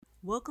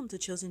Welcome to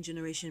Chosen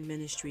Generation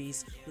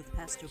Ministries with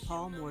Pastor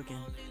Paul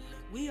Morgan.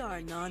 We are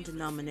a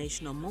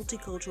non-denominational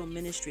multicultural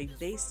ministry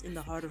based in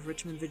the heart of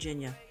Richmond,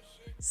 Virginia.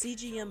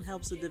 CGM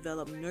helps to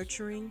develop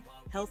nurturing,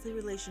 healthy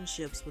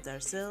relationships with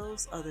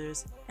ourselves,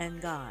 others, and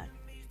God.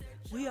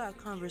 We are a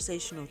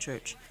conversational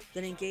church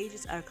that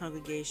engages our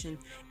congregation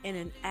in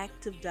an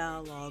active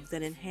dialogue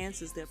that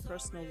enhances their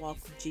personal walk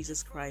with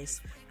Jesus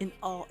Christ in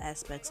all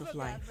aspects of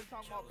life.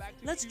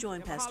 Let's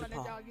join Pastor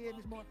Paul.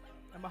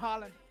 I'm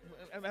hollering.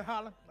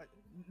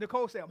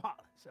 Nicole said I'm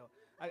hollering. So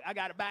I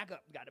got to back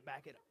up. Got to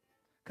back it up.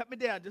 Cut me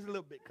down just a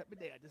little bit.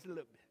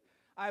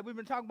 All right, we've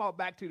been talking about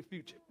back to the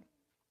future.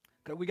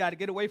 Because we got to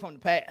get away from the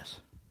past.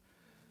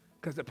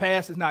 Because the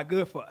past is not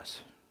good for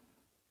us.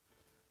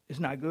 It's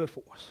not good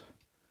for us.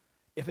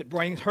 If it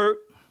brings hurt,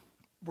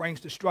 brings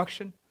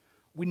destruction,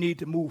 we need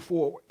to move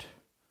forward.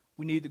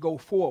 We need to go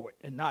forward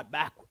and not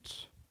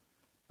backwards.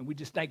 And we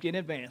just thank you in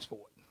advance for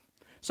it.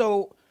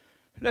 So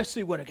let's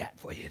see what I got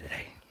for you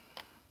today.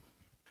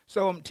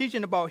 So I'm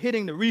teaching about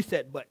hitting the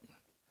reset button.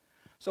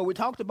 So we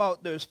talked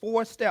about there's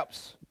 4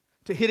 steps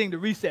to hitting the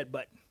reset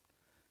button.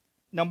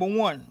 Number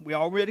 1, we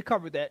already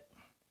covered that.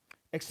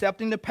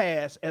 Accepting the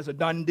past as a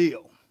done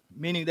deal,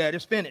 meaning that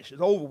it's finished,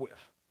 it's over with.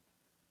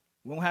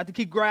 We don't have to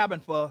keep grabbing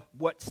for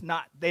what's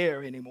not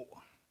there anymore.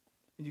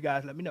 And you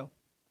guys let me know.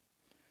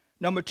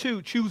 Number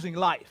 2, choosing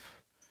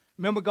life.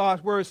 Remember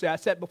God's word said, I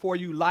set before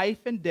you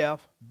life and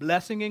death,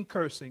 blessing and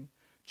cursing.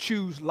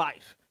 Choose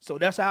life. So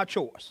that's our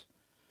choice.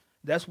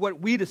 That's what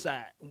we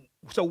decide.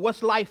 So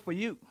what's life for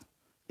you?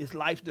 Is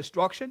life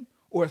destruction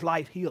or is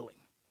life healing?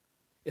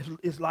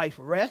 Is life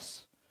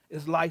rest?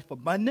 Is life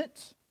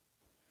abundance?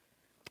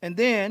 And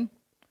then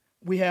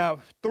we have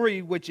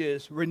 3, which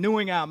is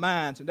renewing our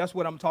minds. And that's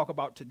what I'm talking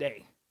about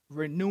today.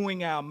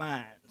 Renewing our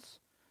minds.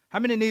 How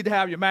many need to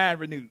have your mind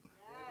renewed?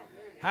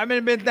 How many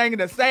been thinking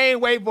the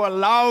same way for a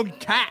long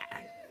time?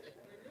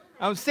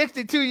 I'm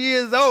 62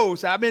 years old,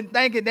 so I've been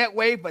thinking that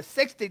way for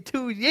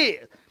 62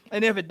 years.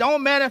 And if it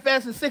don't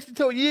manifest in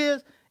 62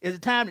 years, is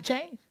it time to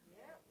change?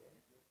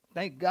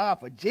 Thank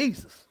God for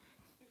Jesus.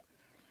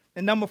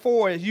 And number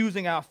 4 is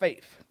using our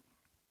faith.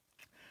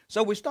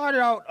 So we started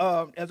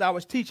out, as I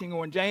was teaching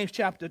on James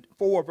chapter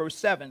 4, verse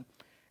 7.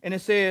 And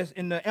it says,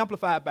 in the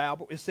Amplified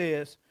Bible, it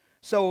says,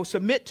 so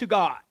submit to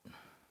God.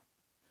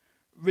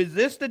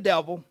 Resist the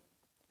devil.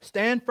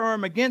 Stand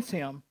firm against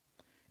him.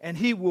 And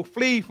he will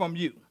flee from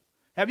you.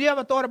 Have you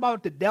ever thought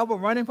about the devil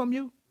running from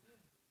you?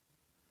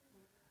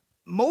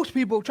 Most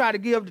people try to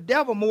give the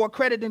devil more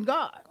credit than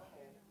God.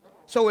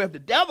 So if the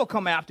devil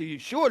come after you,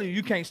 surely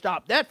you can't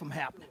stop that from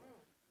happening.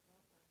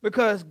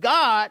 Because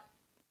God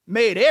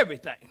made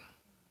everything.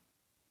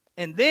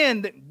 And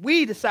then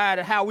we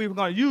decided how we were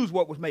going to use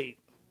what was made.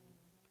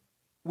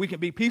 We can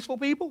be peaceful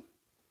people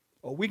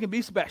or we can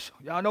be special.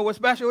 Y'all know what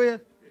special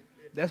is?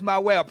 That's my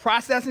way of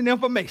processing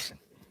information.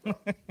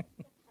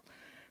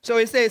 So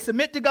it says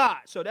submit to God.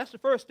 So that's the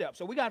first step.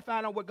 So we got to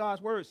find out what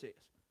God's word says.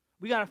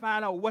 We got to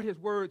find out what his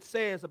word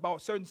says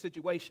about certain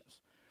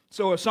situations.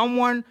 So if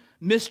someone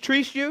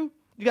mistreats you,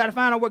 you got to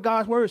find out what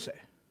God's word says.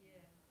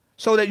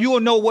 So that you will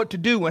know what to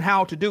do and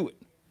how to do it.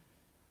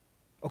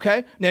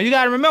 Okay? Now you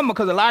got to remember,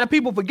 because a lot of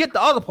people forget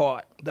the other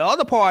part. The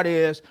other part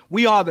is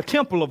we are the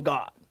temple of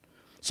God.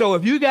 So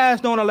if you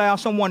guys don't allow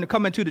someone to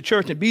come into the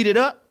church and beat it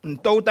up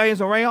and throw things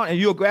around and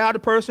you'll grab the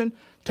person,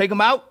 take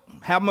them out,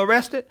 have them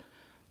arrested,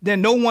 then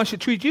no one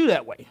should treat you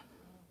that way.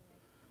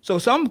 So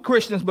some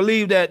Christians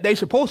believe that they're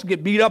supposed to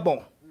get beat up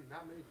on.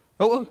 Not me.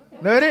 Oh,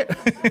 that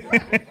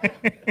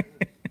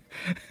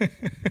it?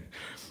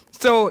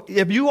 So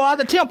if you are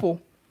the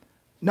temple,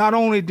 not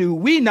only do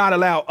we not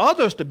allow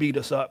others to beat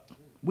us up,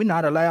 we're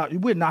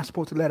not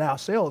supposed to let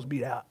ourselves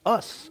beat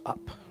us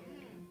up.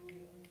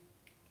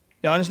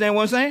 You understand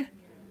what I'm saying?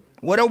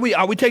 What are we?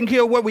 Are we taking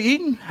care of what we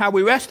eating? How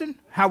we resting?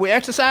 How we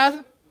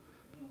exercising?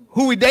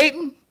 Who we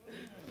dating?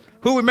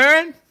 Who we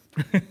marrying?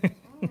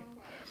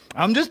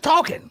 I'm just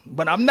talking,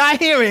 but I'm not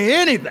hearing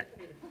anything.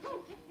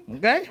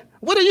 Okay?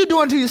 What are you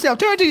doing to yourself?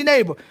 Turn to your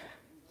neighbor.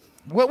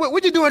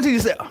 What you doing to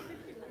yourself?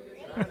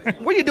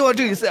 What you doing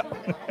to yourself?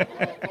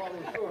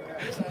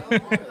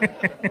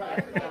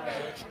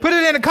 Put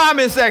it in the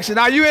comment section.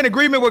 Are you in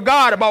agreement with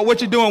God about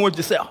what you're doing with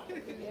yourself?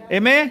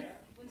 Amen?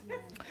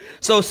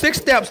 So 6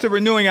 steps to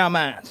renewing our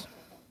minds.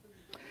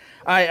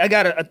 All right, I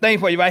got a thing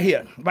for you right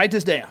here. Write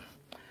this down.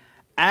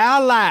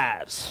 Our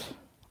lives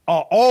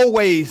are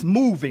always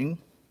moving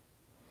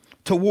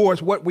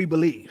towards what we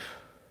believe.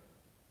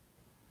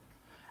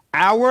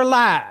 Our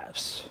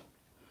lives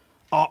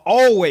are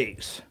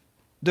always,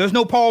 there's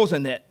no pause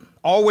in that.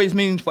 Always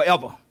means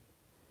forever.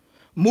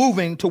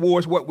 Moving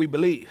towards what we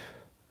believe.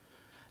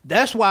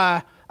 That's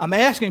why I'm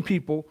asking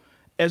people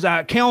as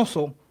I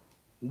counsel,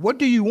 what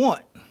do you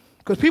want?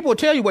 Because people will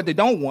tell you what they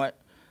don't want.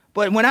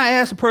 But when I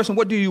ask a person,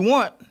 what do you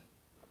want?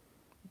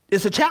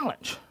 It's a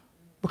challenge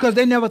because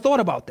they never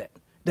thought about that.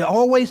 They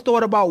always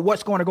thought about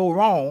what's going to go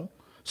wrong.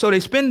 So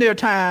they spend their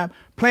time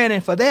planning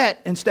for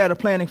that instead of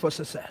planning for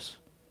success.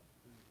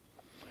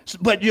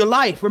 But your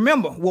life,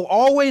 remember, will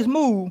always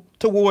move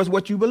towards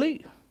what you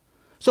believe.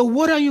 So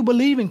what are you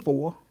believing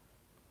for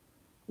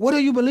What are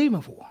you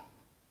believing for?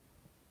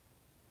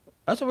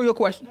 That's a real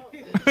question.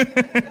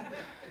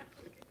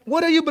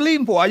 What are you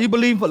believing for? Are you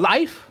believing for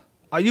life?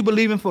 Are you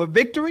believing for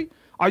victory?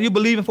 Are you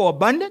believing for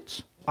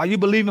abundance? Are you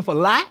believing for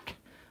lack?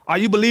 Are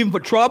you believing for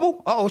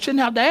trouble? Uh-oh,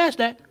 shouldn't have to ask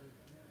that.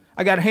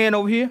 I got a hand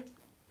over here.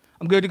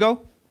 I'm good to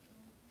go.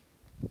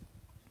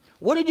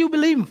 What are you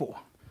believing for?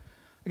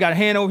 I got a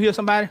hand over here,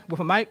 somebody with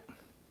a mic.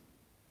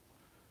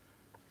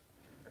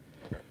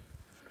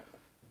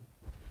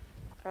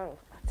 Oh,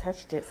 I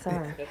touched it,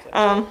 sorry.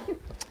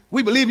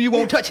 We believe you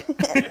won't touch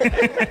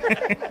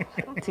it.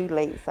 Too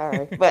late,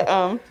 sorry. But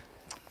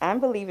I'm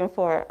believing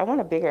for, I want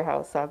a bigger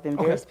house, so I've been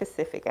very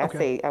specific. I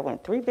say I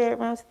want 3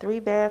 bedrooms, 3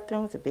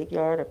 bathrooms, a big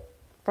yard, a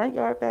front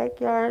yard,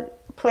 backyard,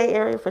 play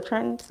area for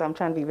Trenton. So I'm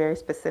trying to be very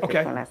specific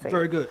when I say.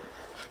 Very good.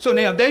 So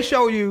now if they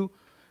show you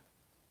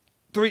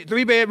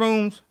three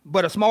bedrooms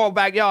but a small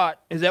backyard,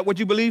 is that what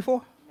you believe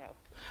for? No.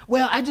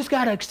 Well, I just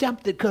got to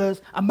accept it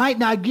because I might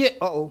not get,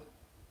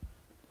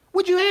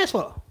 What'd you ask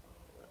for?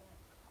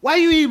 Why are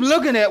you even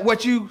looking at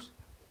what you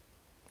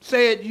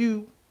said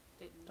you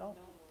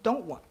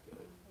don't want?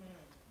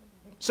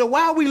 So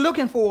why are we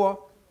looking for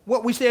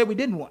what we said we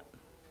didn't want?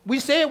 We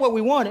said what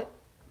we wanted.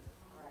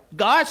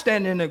 God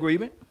standing in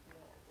agreement.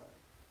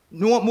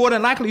 More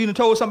than likely, you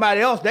told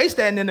somebody else they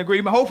stand in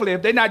agreement. Hopefully,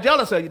 if they're not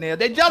jealous of you now,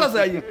 they're jealous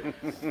of you.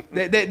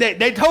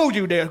 They told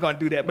you they were going to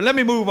do that. But let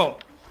me move on.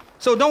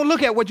 So don't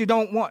look at what you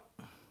don't want.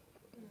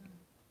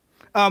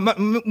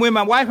 When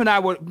my wife and I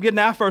were getting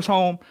our first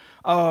home,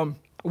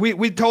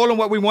 we told them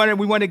what we wanted.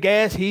 We wanted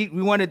gas, heat.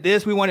 We wanted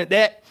this. We wanted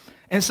that.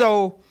 And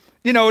so,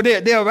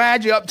 they'll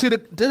ride you up to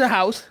the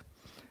house,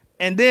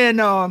 and then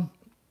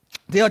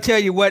they'll tell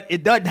you what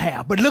it doesn't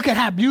have. But look at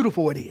how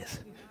beautiful it is.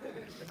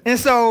 And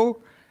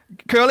so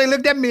Curly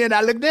looked at me, and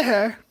I looked at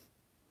her,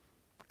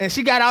 and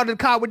she got out of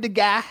the car with the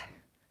guy.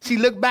 She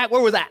looked back.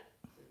 Where was I?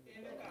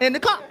 In the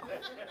car.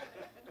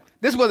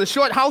 This was a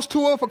short house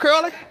tour for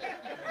Curly.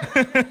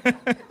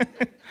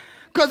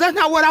 Because that's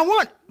not what I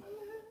want.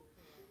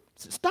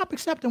 Stop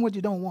accepting what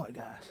you don't want,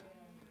 guys.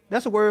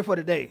 That's a word for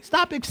today.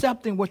 Stop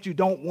accepting what you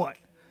don't want.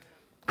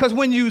 Because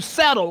when you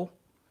settle,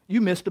 you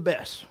miss the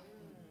best.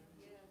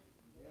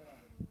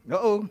 They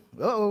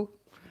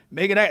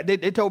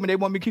told me they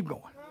want me to keep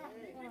going.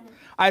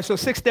 All right, so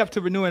 6 steps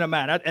to renewing our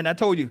mind. And I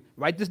told you,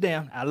 write this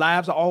down. Our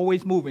lives are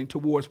always moving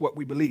towards what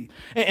we believe.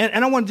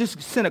 And I want to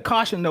just send a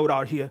caution note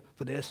out here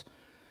for this.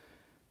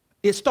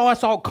 It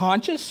starts out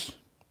conscious,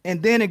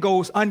 and then it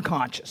goes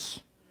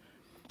unconscious.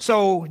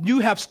 So you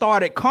have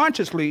started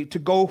consciously to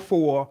go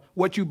for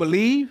what you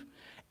believe,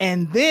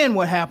 and then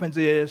what happens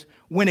is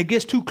when it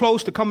gets too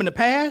close to coming to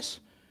pass,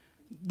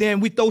 then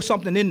we throw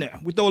something in there.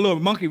 We throw a little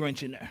monkey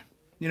wrench in there.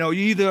 You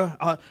either,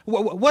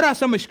 what are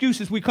some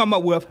excuses we come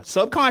up with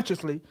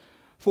subconsciously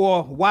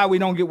for why we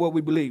don't get what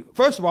we believe?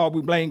 First of all,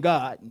 we blame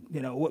God.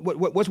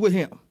 What's with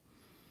him?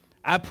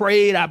 I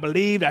prayed, I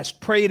believed, I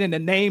prayed in the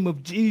name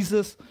of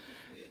Jesus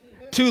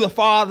to the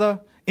Father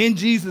in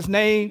Jesus'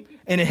 name,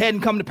 and it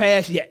hadn't come to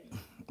pass yet.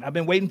 I've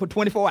been waiting for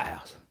 24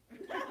 hours.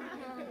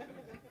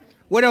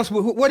 What else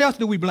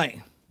do we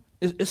blame?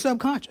 It's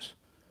subconscious.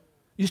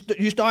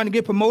 You're starting to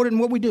get promoted, and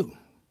what we do?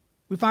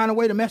 We find a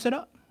way to mess it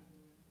up.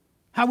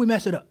 How we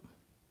mess it up?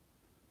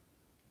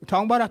 We're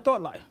talking about our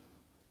thought life.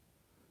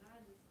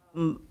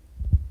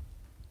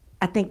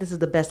 I think this is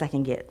the best I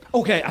can get.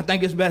 Okay, I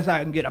think it's the best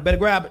I can get. I better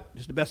grab it.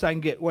 It's the best I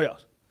can get. What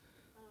else?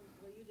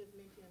 Well, you just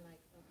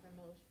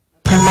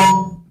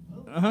mentioned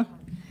a promotion.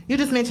 You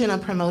just mentioned a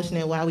promotion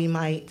and why we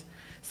might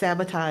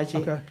sabotage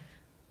it. Okay.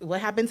 What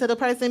happened to the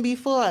person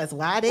before us?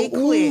 Why they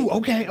quit? Ooh,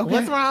 okay.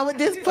 What's wrong with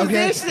this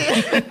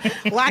position?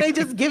 Why they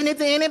just giving it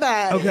to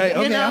anybody? Okay.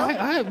 All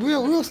right.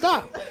 We'll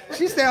stop.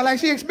 She sounds like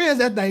she experienced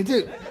that thing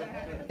too.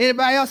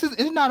 Anybody else?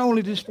 It's not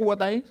only just 4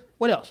 things.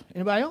 What else?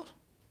 Anybody else?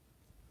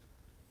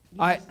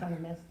 All right. Gonna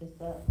mess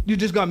this up. You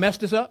just gonna mess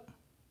this up?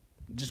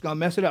 Just gonna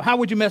mess it up. How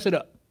would you mess it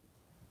up?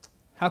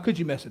 How could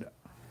you mess it up?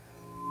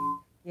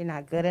 You're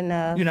not good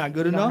enough. You're not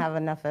good you enough? Don't have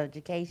enough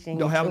education.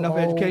 Don't have enough old.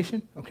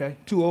 education? Okay.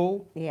 Too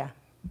old? Yeah.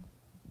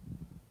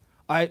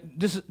 All right.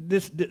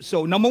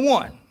 So number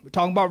 1, we're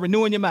talking about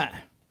renewing your mind.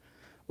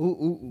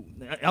 Ooh.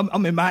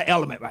 I'm in my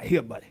element right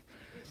here, buddy.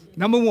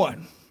 Number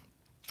 1,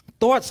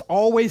 thoughts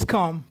always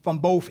come from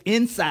both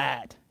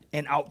inside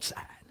and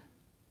outside.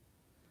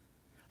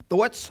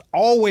 Thoughts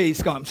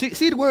always come.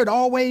 See the word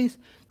always?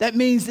 That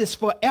means it's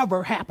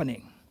forever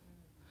happening.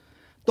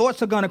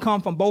 Thoughts are going to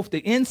come from both the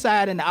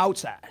inside and the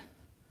outside.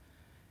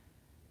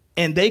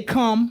 And they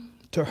come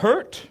to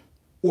hurt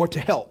or to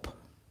help.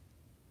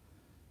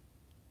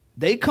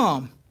 They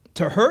come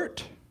to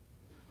hurt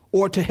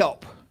or to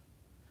help.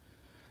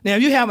 Now,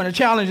 if you're having a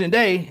challenging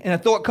day and a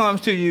thought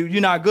comes to you,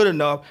 you're not good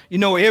enough,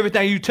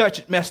 everything you touch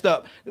is messed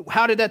up.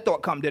 How did that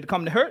thought come? Did it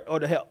come to hurt or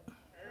to help?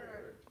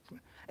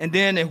 And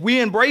then if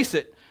we embrace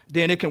it,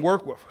 then it can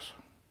work with us.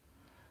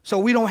 So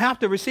we don't have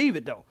to receive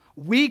it, though.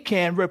 We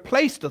can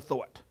replace the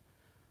thought.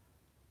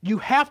 You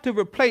have to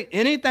replace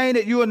anything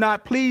that you are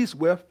not pleased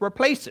with,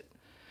 replace it.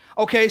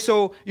 Okay,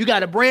 so you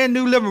got a brand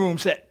new living room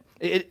set.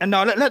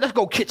 No, let's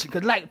go kitchen,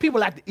 because people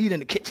like to eat in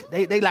the kitchen.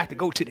 They like to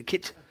go to the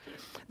kitchen.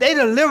 They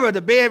deliver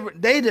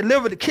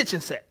the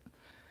kitchen set.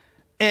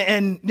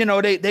 And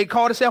they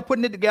call themselves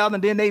putting it together,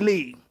 and then they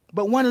leave.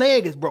 But one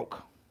leg is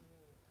broke.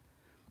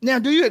 Now,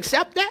 do you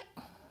accept that?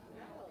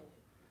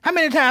 How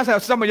many times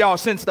have some of y'all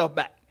sent stuff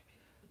back?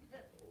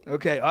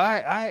 Okay, all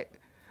right.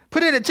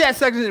 Put it in the chat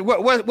section.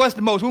 What's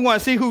the most? We want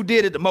to see who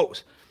did it the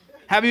most.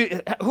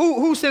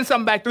 Who sent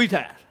something back 3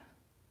 times?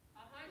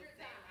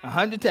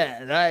 100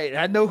 times. All right,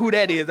 I know who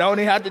that is. I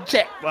only have to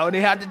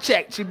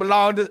check. She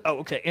belonged to. Oh,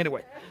 okay.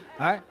 Anyway,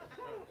 all right.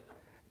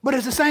 But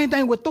it's the same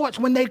thing with thoughts.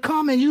 When they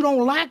come and you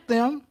don't like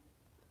them,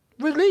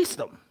 release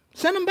them.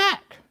 Send them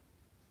back.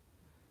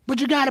 But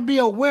you got to be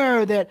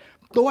aware that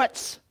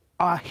thoughts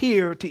are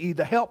here to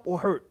either help or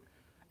hurt,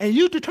 and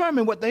you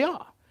determine what they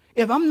are.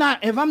 If I'm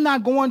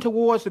not going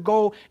towards the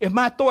goal, if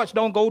my thoughts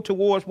don't go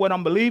towards what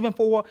I'm believing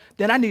for,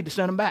 then I need to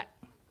send them back.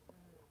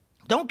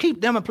 Don't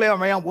keep them and play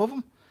around with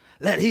them.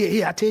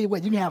 Here, I tell you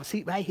what, you can have a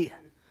seat right here.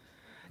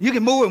 You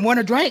can move and want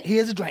a drink.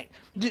 Here's a drink.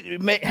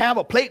 Have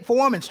a plate for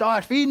them and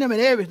start feeding them and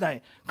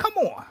everything. Come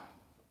on.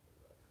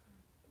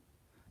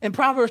 In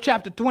Proverbs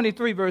chapter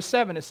 23, verse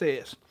 7, it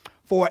says,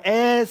 "For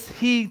as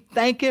he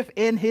thinketh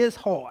in his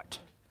heart."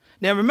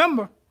 Now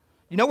remember,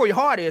 you know where your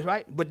heart is,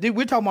 right? But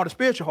we're talking about the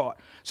spiritual heart.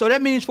 So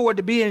that means for it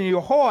to be in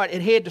your heart,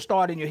 it had to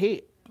start in your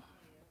head.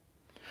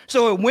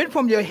 So it went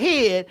from your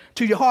head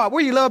to your heart.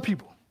 Where you love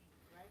people?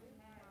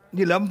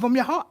 You love them from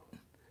your heart.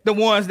 The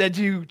ones that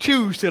you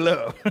choose to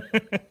love.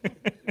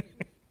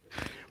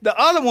 The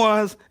other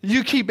ones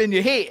you keep in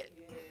your head.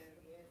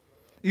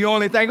 You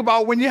only think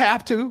about when you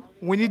have to,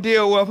 when you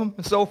deal with them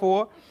and so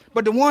forth.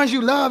 But the ones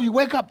you love, you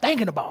wake up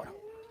thinking about them.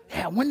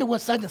 Yeah, I wonder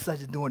what such and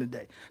such is doing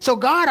today. So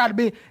God ought to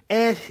be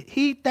as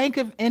he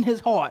thinketh in his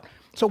heart.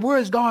 So where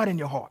is God in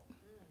your heart?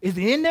 Is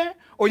he in there,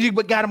 or you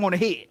got him on the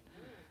head?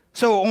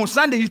 So on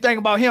Sunday you think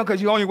about him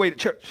because you on your way to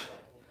church.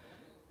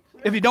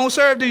 If you don't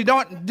serve, do you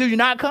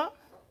not come?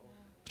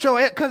 So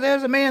because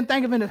there's a man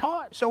thinketh in his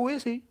heart, so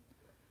is he.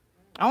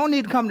 I don't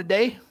need to come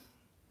today.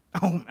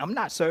 I'm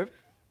not serving.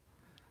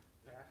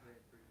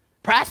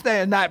 Pastor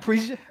is not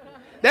preaching.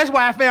 That's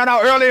why I found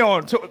out early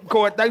on.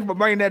 Court, thanks for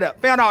bringing that up.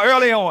 Found out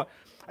early on.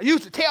 I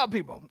used to tell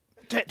people,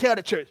 tell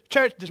the church.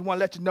 Church just want to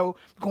let you know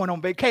we're going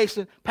on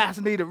vacation.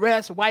 Pastor need a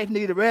rest. Wife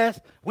need a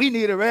rest. We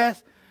need a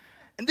rest.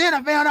 And then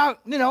I found out,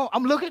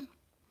 I'm looking.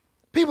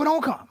 People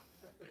don't come.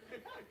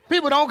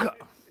 People don't come.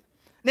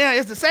 Now,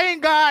 is the same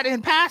God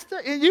and pastor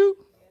in you?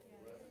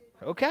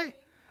 Okay.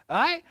 All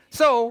right.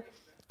 So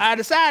I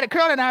decided,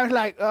 Curly and I was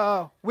like,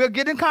 we'll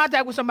get in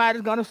contact with somebody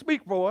that's going to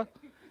speak for us.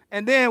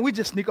 And then we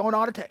just sneak on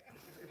all the time.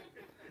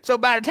 So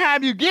by the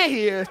time you get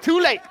here, it's too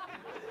late.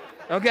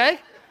 Okay?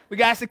 We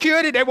got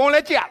security. They won't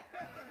let you out.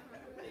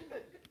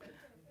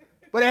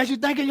 But as you're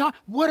thinking,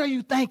 what are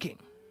you thinking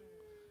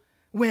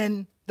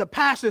when the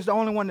pastor is the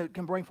only one that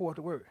can bring forth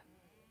the word?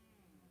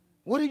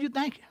 What are you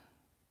thinking?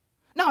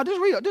 No, this is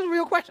real. This is a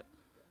real question.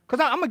 Because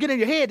I'm going to get in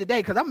your head today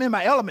because I'm in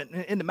my element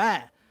in the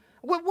mind.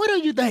 What are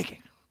you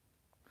thinking?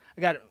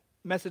 I got a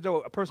message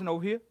over a person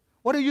over here.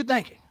 What are you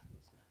thinking?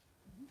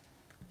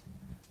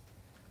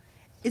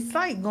 It's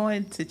like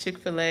going to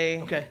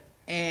Chick-fil-A. Okay.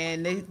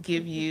 And they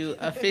give you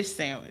a fish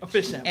sandwich. A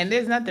fish sandwich. And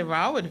there's nothing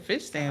wrong with a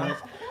fish sandwich.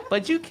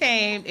 But you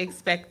came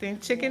expecting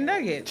chicken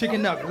nuggets.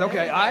 Chicken nuggets.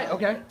 Okay. All right.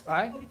 Okay. All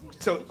right.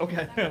 So,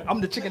 okay.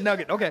 I'm the chicken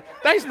nugget. Okay.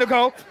 Thanks,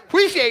 Nicole.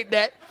 Appreciate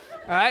that.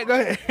 All right.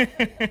 Go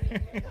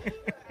ahead.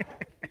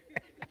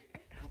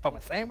 From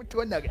a sandwich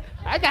to a nugget.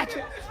 I got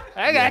you.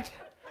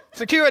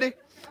 Security.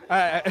 All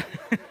right.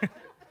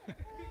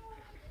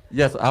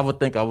 Yes, I would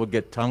think I would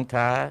get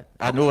tongue-tied.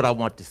 I know what I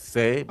want to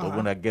say, but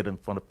when I get in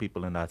front of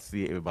people and I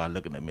see everybody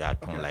looking at me, I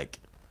kind of like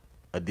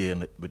a deer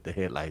with the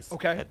headlights.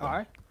 Okay, all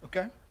right,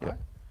 okay. All right.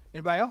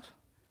 Anybody else?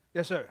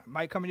 Yes, sir.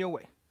 Mic coming your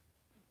way.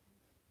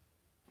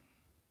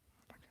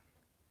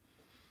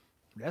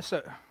 Yes,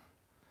 sir.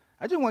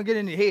 I just want to get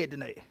in your head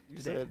tonight.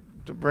 You said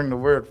to bring the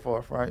word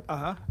forth, right?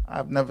 Uh-huh.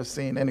 I've never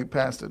seen any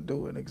pastor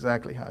do it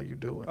exactly how you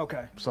do it.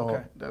 Okay.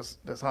 So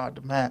that's hard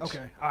to match.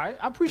 Okay. All right.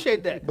 I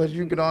appreciate that. But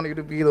you can only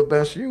be the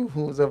best you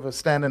who's ever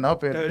standing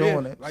up and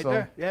doing it. Right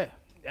there. Yeah.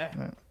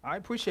 I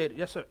appreciate it.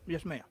 Yes, sir.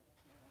 Yes, ma'am.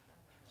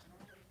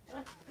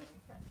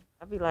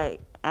 I'd be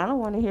like, I don't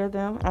want to hear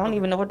them. I don't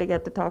even know what they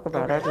got to talk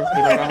about. I just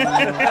be like,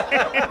 I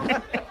don't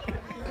know.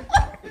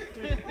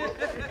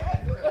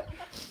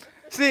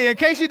 See, in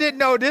case you didn't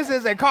know, this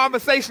is a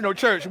conversational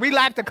church. We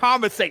like to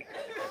conversate.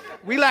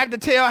 We like to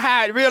tell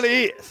how it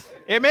really is.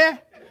 Amen?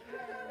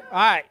 All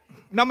right.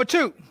 Number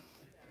 2.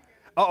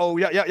 Uh-oh,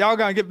 y'all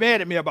going to get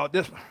mad at me about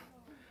this one.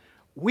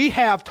 We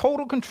have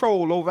total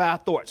control over our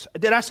thoughts.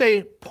 Did I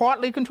say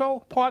partly control?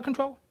 Part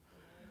control?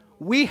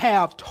 We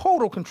have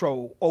total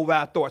control over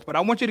our thoughts. But I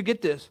want you to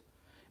get this,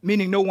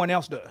 meaning no one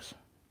else does.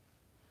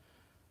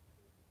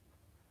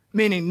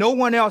 Meaning no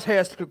one else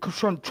has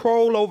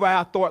control over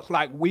our thoughts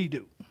like we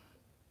do.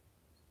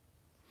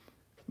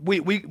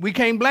 We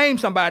can't blame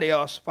somebody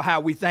else for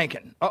how we're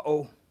thinking.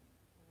 Uh-oh.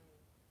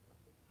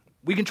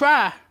 We can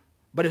try,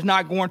 but it's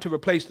not going to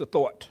replace the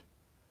thought.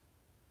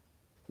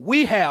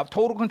 We have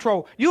total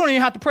control. You don't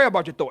even have to pray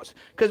about your thoughts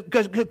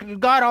because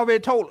God already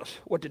told us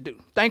what to do.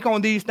 Think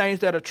on these things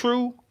that are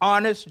true,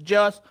 honest,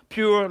 just,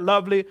 pure,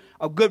 lovely,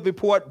 of good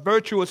report,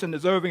 virtuous, and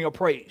deserving of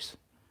praise.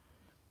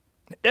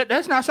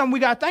 That's not something we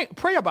got to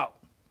pray about.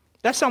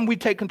 That's something we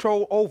take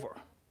control over.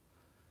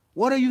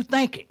 What are you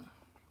thinking?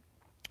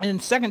 In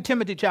 2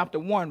 Timothy chapter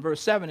 1,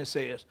 verse 7, it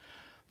says,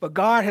 "But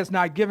God has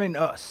not given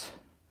us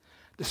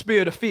the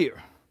spirit of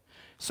fear."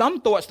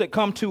 Some thoughts that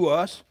come to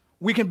us,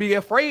 we can be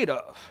afraid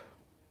of.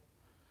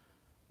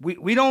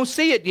 We don't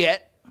see it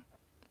yet,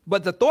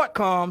 but the thought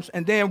comes,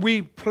 and then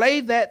we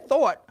play that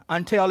thought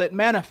until it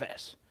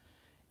manifests.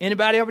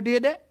 Anybody ever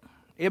did that?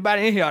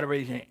 Everybody in here ought to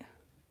raise your hand.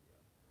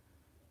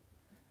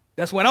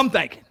 That's what I'm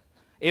thinking.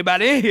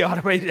 Everybody in here ought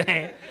to raise their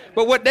hand.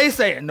 But what they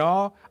saying,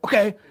 no,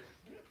 okay,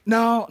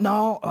 no,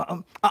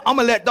 I'm going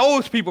to let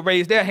those people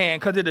raise their hand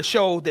because it'll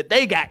show that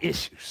they got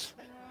issues.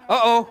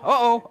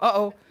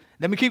 Uh-oh.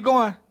 Let me keep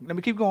going.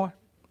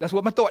 That's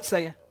what my thought's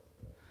saying.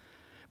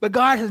 But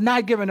God has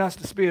not given us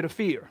the spirit of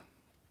fear,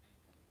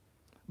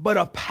 but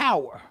of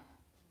power,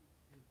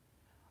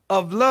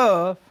 of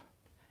love,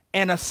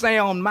 and a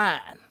sound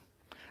mind.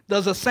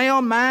 Does a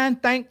sound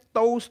mind think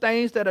those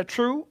things that are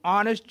true,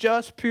 honest,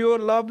 just, pure,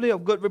 lovely,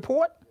 of good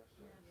report?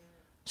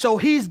 So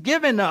he's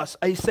given us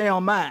a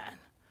sound mind.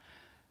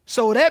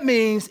 So that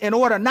means in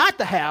order not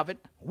to have it,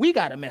 we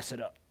got to mess it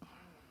up.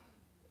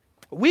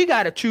 We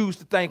got to choose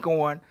to think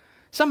on,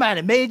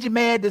 somebody made you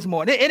mad this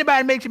morning.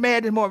 Anybody make you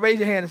mad this morning? Raise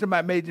your hand if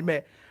somebody made you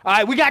mad. All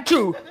right, we got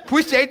 2.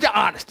 Appreciate your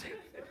honesty.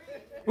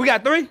 We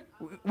got 3?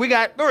 We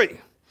got 3.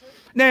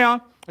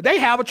 Now, they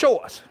have a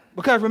choice.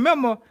 Because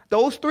remember,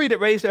 those 3 that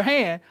raised their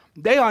hand,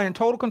 they are in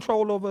total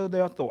control over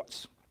their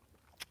thoughts.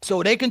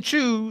 So they can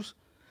choose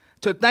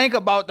to think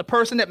about the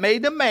person that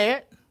made them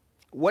mad,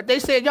 what they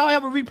said. Y'all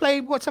ever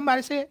replayed what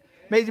somebody said?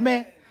 Made you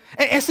mad?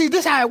 And see,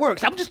 this is how it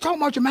works. I'm just talking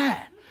about your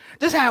mind.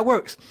 This is how it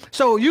works.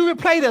 So you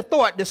replay the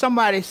thought that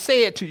somebody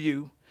said to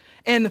you,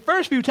 and the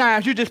first few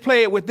times you just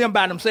play it with them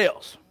by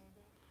themselves.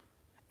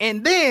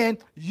 And then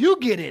you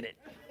get in it.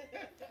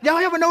 Y'all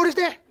ever notice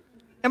that?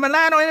 Am I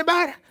lying on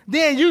anybody?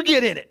 Then you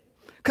get in it.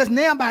 Because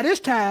now by this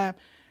time,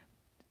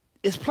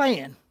 it's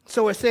playing.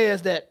 So it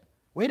says that,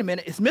 wait a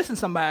minute, it's missing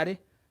somebody.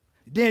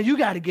 Then you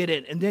got to get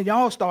in. And then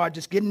y'all start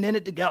just getting in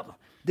it together.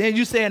 Then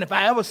you saying, if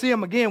I ever see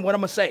him again, what I'm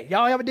going to say?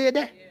 Y'all ever did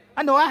that? Yeah.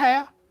 I know I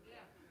have.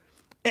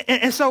 Yeah.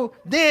 And so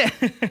then,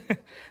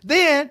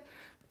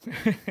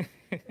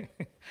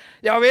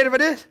 y'all ready for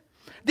this?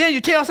 Then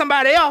you tell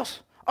somebody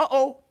else,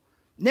 uh-oh,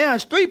 now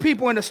there's 3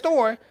 people in the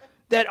store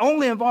that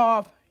only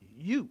involve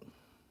you.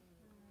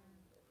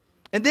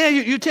 And then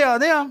you tell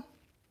them,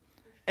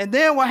 and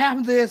then what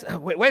happens is,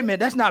 wait a minute,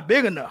 that's not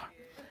big enough.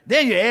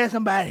 Then you add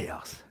somebody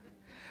else.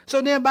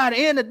 So then by the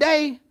end of the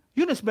day,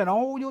 you done spend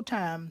all your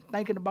time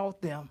thinking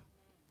about them,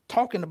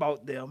 talking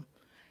about them,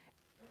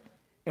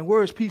 and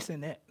where's peace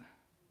in that?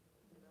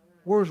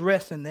 Where's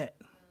rest in that?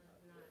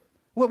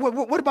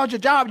 What about your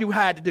job you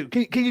had to do?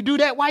 Can you do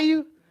that while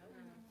you?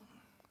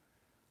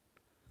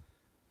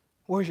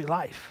 Where's your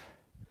life?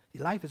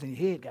 Your life is in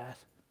your head, guys.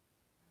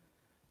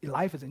 Your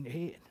life is in your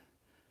head.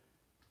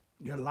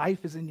 Your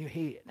life is in your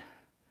head.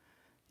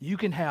 You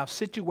can have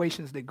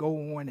situations that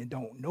go on and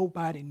don't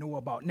nobody know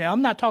about. Now,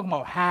 I'm not talking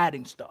about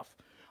hiding stuff.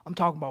 I'm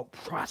talking about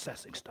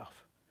processing stuff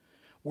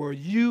where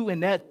you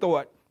and that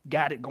thought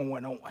got it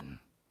going on.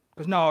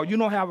 Because, no, you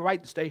don't have a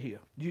right to stay here.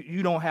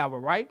 You don't have a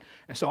right.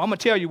 And so I'm going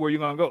to tell you where you're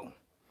going to go.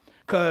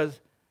 Because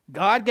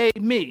God gave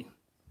me,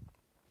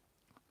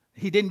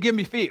 he didn't give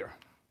me fear.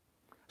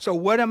 So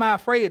what am I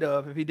afraid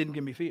of if he didn't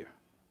give me fear?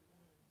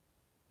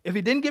 If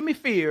he didn't give me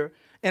fear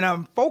and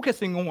I'm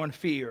focusing on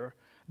fear,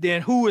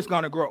 then who is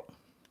going to grow?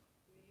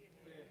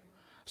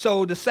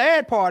 So the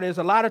sad part is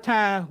a lot of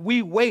times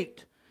we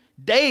wait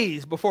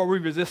days before we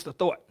resist a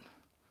thought.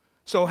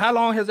 So how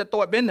long has that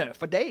thought been there?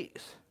 For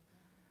days.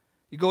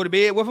 You go to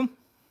bed with them,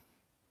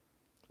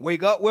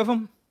 wake up with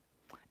them,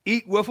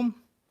 eat with them,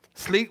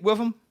 sleep with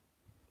them.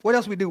 What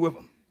else we do with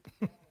them?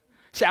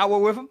 Shower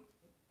with them,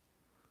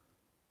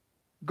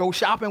 go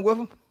shopping with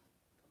them,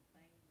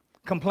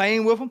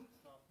 complain with them,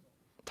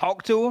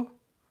 talk to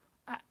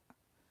them.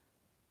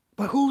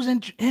 But who's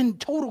in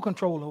total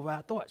control over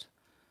our thoughts?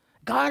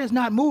 God is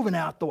not moving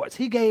our thoughts.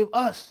 He gave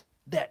us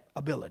that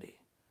ability.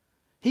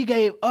 He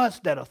gave us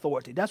that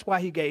authority. That's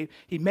why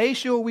he made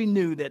sure we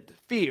knew that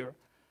fear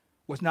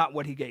was not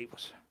what he gave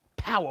us.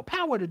 Power.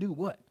 Power to do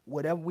what?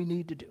 Whatever we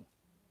need to do.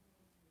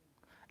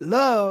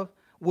 Love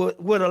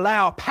would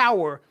allow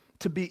power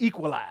to be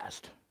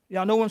equalized.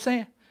 Y'all know what I'm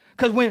saying?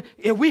 Because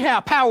if we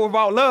have power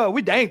without love,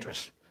 we're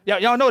dangerous.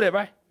 Y'all know that,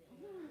 right?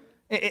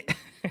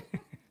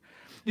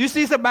 You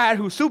see somebody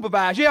who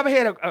supervises. You ever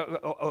had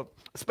a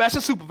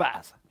special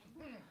supervisor?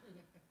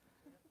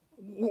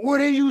 Where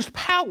they used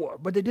power,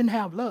 but they didn't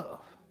have love.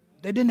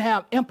 They didn't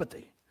have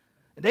empathy.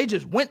 They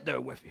just went there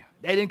with you.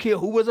 They didn't care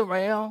who was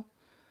around.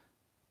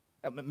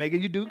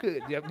 Megan, you do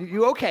good.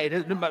 You okay.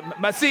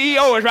 My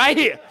CEO is right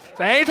here.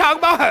 So I ain't talking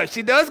about her.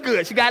 She does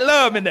good. She got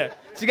love in there.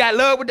 She got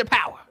love with the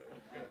power.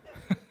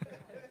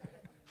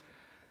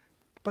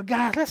 But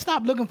guys, let's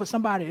stop looking for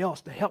somebody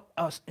else to help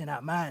us in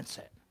our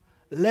mindset.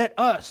 Let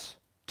us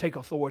take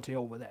authority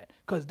over that,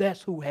 because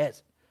that's who has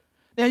it.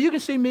 Now, you can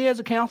see me as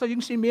a counselor, you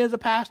can see me as a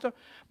pastor,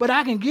 but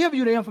I can give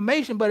you the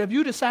information, but if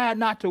you decide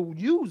not to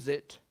use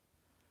it,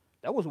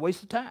 that was a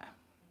waste of time.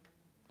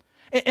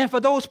 And for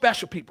those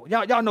special people,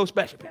 y'all know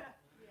special people.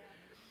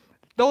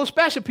 Those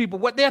special people,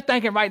 what they're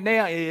thinking right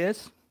now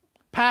is,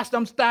 Pastor,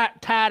 I'm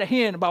tired of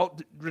hearing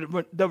about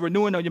the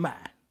renewing of your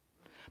mind.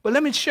 But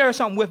let me share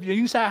something with you.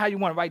 You decide how you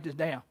want to write this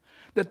down.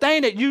 The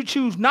thing that you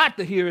choose not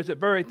to hear is the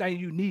very thing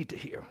you need to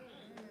hear.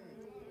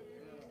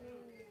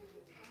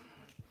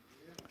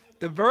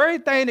 The very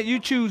thing that you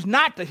choose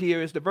not to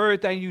hear is the very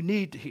thing you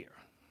need to hear.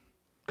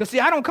 Because, see,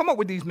 I don't come up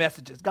with these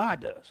messages.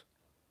 God does.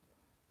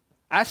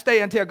 I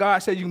stay until God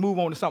says you can move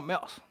on to something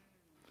else.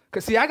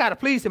 Because, see, I got to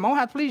please him. I don't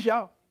have to please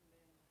y'all.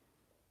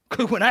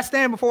 Because when I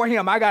stand before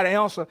him, I got to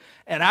answer.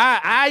 And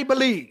I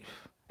believe,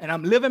 and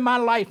I'm living my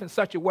life in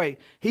such a way,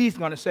 he's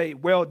going to say,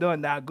 well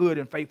done, thou good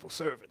and faithful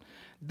servant.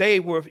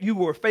 You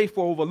were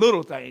faithful over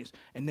little things,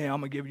 and now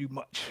I'm going to give you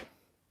much.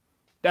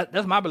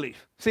 That's my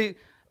belief. See,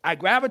 I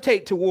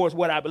gravitate towards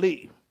what I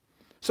believe.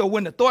 So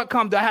when the thought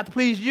comes, do I have to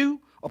please you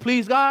or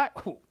please God?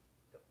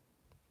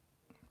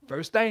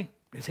 First thing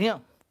is him.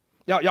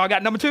 Y'all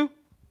got number 2?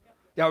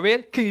 Y'all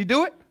ready? Can you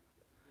do it?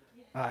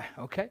 All right,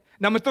 okay.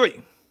 Number 3.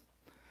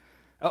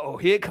 Uh-oh,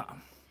 here it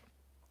comes.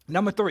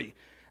 Number 3.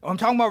 I'm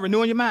talking about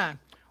renewing your mind.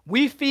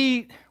 We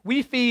feed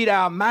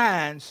our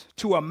minds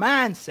to a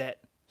mindset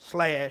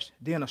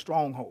 / then a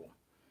stronghold.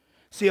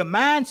 See, a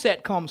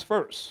mindset comes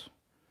first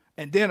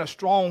and then a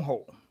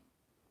stronghold.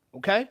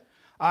 Okay?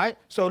 All right?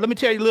 So let me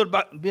tell you a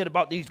little bit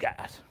about these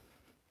guys.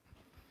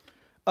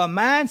 A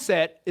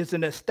mindset is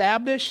an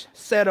established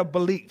set of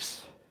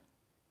beliefs.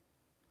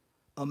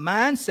 A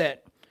mindset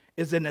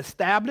is an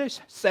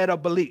established set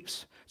of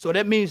beliefs. So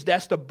that means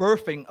that's the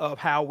birthing of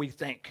how we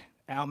think.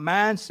 Our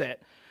mindset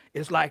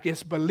is like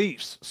it's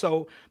beliefs.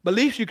 So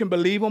beliefs, you can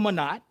believe them or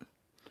not.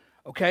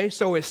 Okay?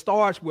 So it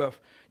starts with,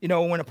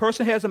 when a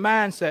person has a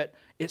mindset,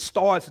 it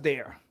starts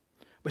there.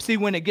 But see,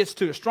 when it gets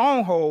to the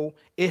stronghold,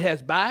 it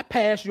has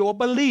bypassed your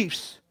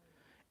beliefs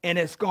and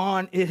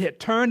it had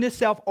turned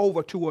itself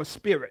over to a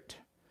spirit.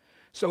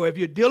 So if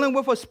you're dealing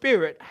with a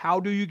spirit,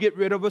 how do you get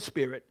rid of a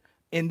spirit?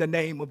 In the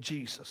name of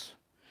Jesus.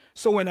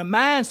 So in a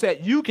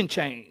mindset, you can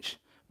change,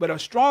 but a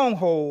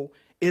stronghold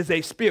is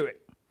a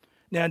spirit.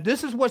 Now,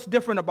 this is what's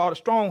different about a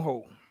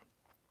stronghold.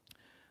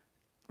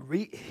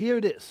 Hear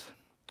this.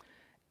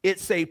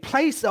 It's a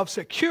place of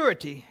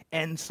security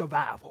and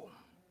survival.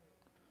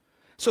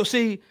 So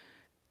see,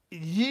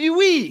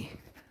 we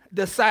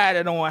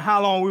decided on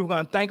how long we were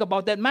going to think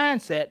about that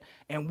mindset,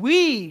 and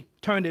we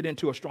turned it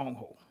into a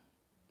stronghold.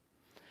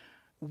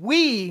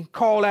 We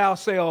call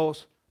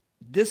ourselves,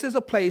 this is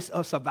a place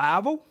of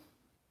survival,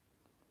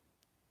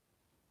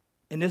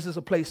 and this is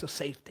a place of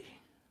safety.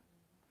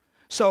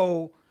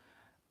 So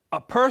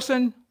a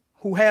person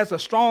who has a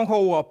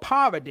stronghold of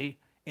poverty,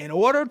 in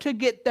order to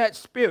get that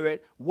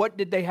spirit, what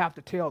did they have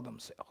to tell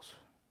themselves?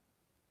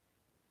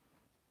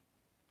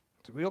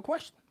 It's a real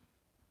question.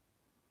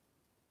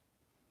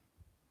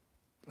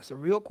 It's a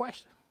real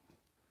question.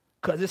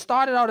 Because it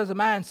started out as a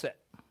mindset,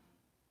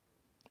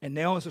 and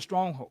now it's a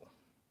stronghold.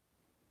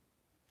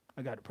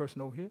 I got a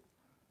person over here.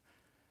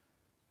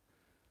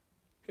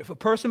 If a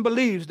person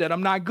believes that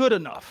I'm not good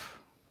enough,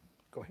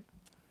 go ahead.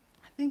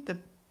 I think the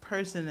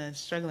person that's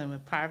struggling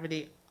with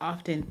poverty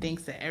often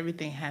thinks that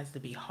everything has to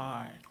be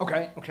hard.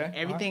 Okay.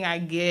 Everything I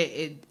get,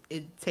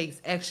 it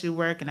takes extra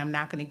work, and I'm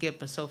not going to get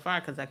but so far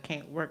because I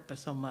can't work for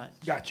so much.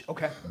 Gotcha.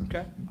 Okay.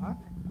 All right.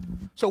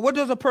 So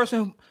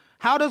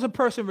how does a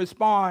person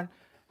respond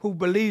who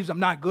believes I'm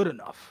not good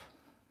enough?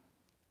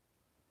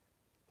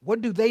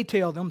 What do they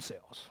tell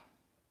themselves?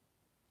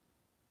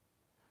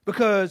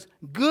 Because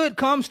good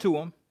comes to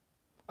them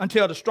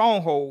until the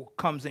stronghold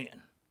comes in.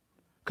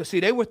 Because, see,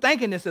 they were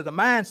thinking this as a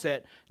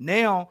mindset.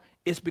 Now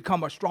it's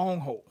become a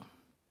stronghold.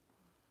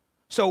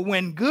 So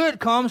when good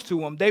comes to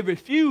them, they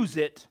refuse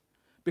it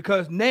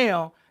because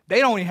now they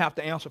don't even have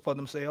to answer for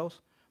themselves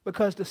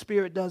because the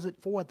Spirit does it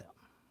for them.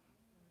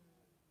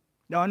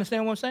 Y'all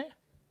understand what I'm saying?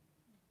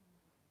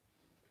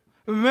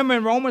 Remember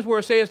in Romans where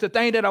it says, the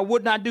thing that I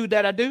would not do,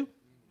 that I do?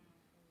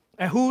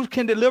 And who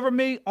can deliver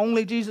me?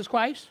 Only Jesus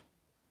Christ.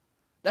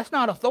 That's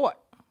not a thought.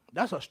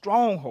 That's a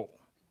stronghold.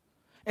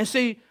 And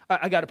see,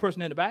 I got a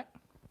person in the back.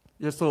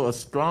 Yeah, so a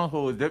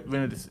stronghold, that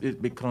when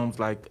it becomes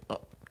like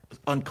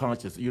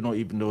unconscious. You don't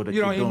even know that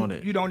you're doing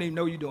it. You don't even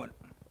know you're doing it.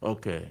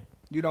 Okay.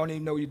 You don't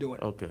even know you're doing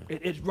it. Okay.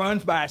 It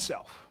runs by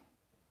itself.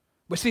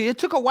 But see, it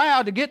took a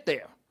while to get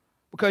there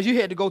because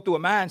you had to go through a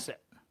mindset.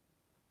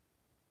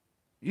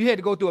 You had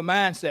to go through a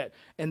mindset.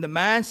 And the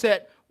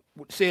mindset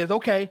says,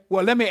 okay,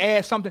 well, let me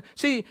add something.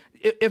 See,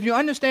 if you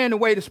understand the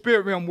way the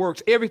spirit realm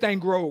works, everything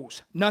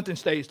grows. Nothing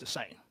stays the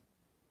same.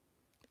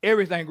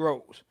 Everything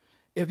grows.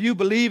 If you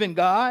believe in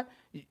God,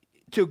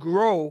 to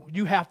grow,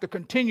 you have to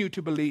continue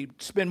to believe.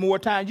 Spend more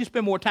time. You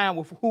spend more time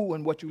with who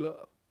and what you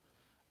love.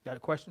 Got a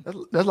question?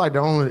 That's like the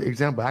only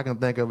example I can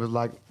think of is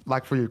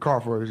like for your car,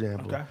 for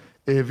example. Okay.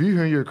 if you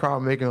hear your car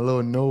making a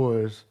little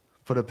noise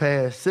for the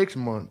past 6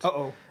 months,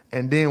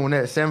 and then when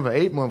that 7th or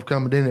 8th month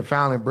comes, then it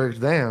finally breaks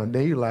down,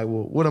 then you're like,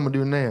 well, what am I going to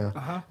do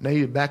now? Now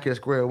you're back at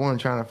square one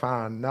trying to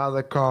find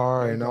another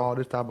car and all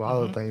this type of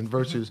other things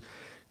versus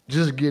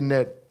just getting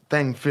that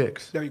thing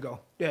fixed. There you go.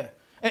 Yeah.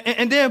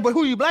 And then, but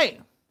who you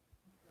blame?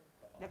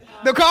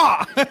 The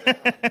car.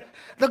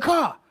 The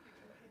car.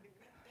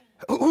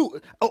 Who,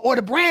 or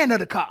the brand of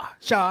the car,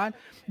 Sean.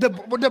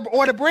 Or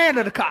the brand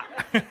of the car.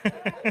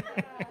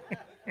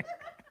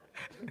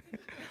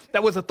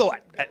 That was a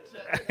thought.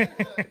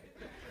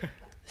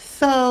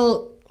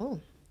 So,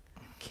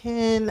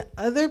 can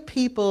other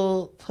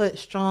people put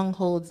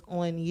strongholds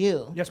on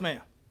you? Yes,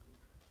 ma'am.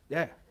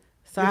 Yeah.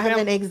 So I have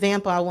an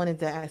example I wanted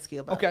to ask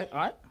you about. Okay, all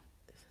right.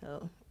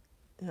 So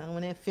I don't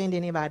want to offend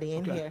anybody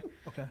in here.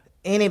 Okay.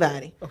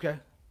 Anybody. Okay.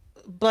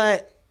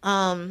 But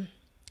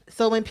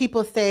so when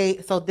people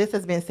say, so this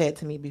has been said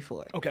to me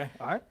before. Okay,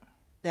 all right.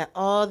 That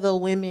all the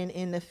women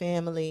in the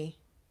family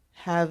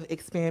have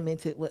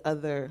experimented with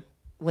other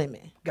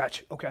women.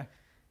 Gotcha. Okay.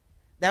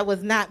 That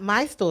was not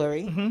my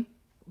story.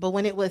 But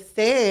when it was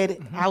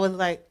said, I was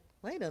like,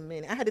 wait a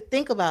minute. I had to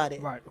think about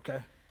it. Right, okay.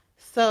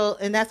 So,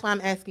 and that's why I'm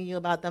asking you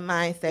about the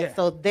mindset. Yeah.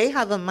 So they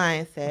have a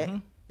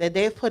mindset that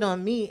they've put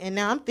on me, and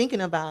now I'm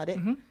thinking about it.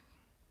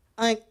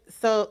 Like,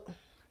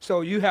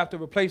 So you have to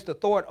replace the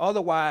thought,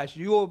 otherwise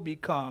you'll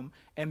become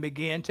and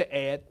begin to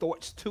add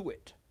thoughts to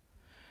it.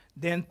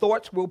 Then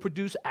thoughts will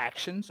produce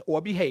actions or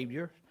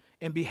behavior,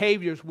 and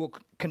behaviors will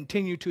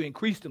continue to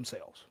increase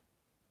themselves.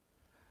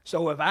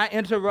 So if I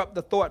interrupt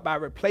the thought by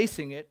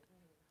replacing it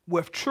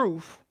with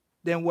truth,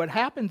 then what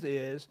happens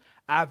is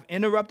I've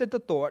interrupted the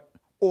thought,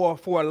 or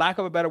for lack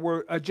of a better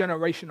word, a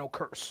generational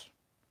curse.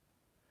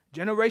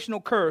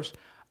 Generational curse,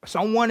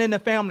 someone in the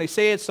family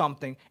said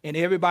something and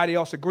everybody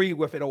else agreed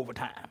with it over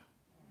time.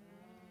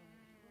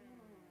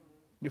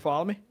 You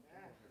follow me?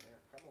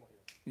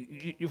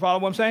 You follow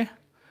what I'm saying?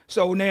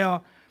 So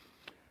now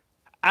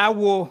I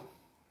will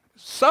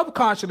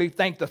subconsciously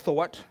think the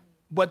thought,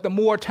 but the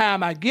more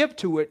time I give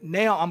to it,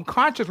 now I'm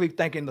consciously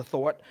thinking the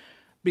thought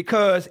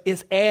because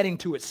it's adding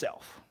to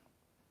itself.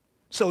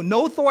 So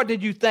no thought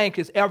that you think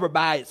is ever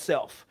by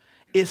itself.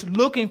 It's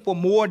looking for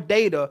more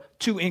data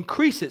to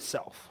increase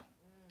itself.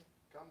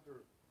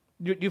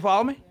 You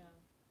follow me?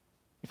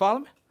 You follow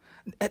me?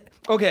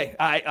 Okay,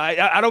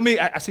 I don't mean,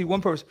 I see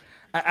one person.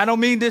 I don't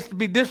mean this to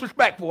be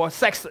disrespectful or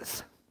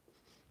sexist.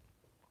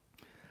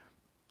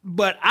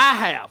 But I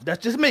have.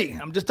 That's just me.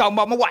 I'm just talking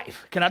about my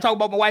wife. Can I talk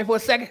about my wife for a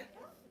second?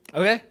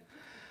 Okay?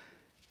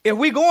 If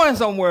we going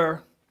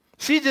somewhere,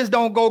 she just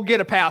don't go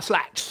get a pair of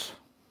slacks.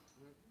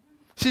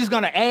 She's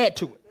going to add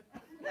to it.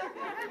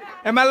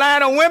 Am I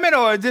lying on women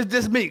or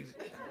just me?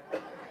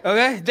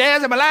 Okay?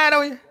 Jazz, am I lying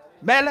on you?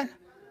 Madeline?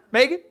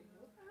 Megan?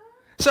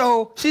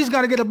 So she's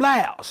going to get a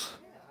blouse.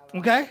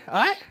 Okay? All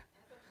right?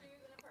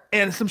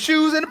 And some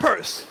shoes in the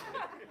purse.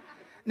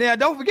 Now,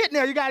 don't forget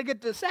now, you got to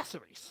get the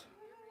accessories.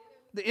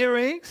 The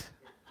earrings.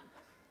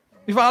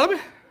 You follow me?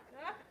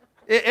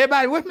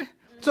 Everybody with me?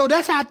 So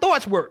that's how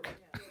thoughts work.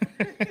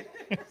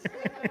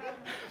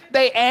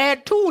 They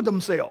add to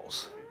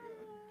themselves.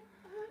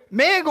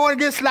 Man going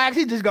to get slacks,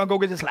 he's just going to go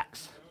get the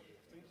slacks.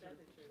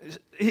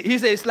 He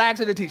said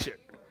slacks and a t-shirt.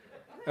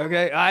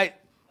 Okay, all right?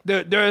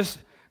 There's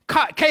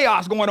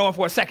chaos going on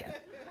for a second.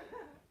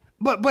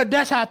 But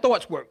that's how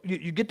thoughts work.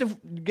 You get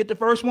the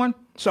first one,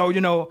 so,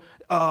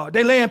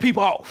 they laying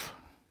people off.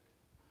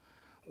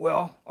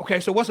 Well,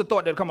 okay, so what's the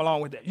thought that come along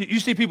with that? You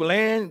see people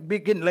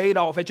getting laid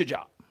off at your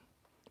job.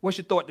 What's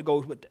your thought that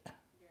goes with that?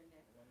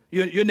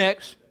 You're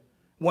next.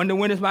 Wonder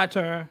when it's my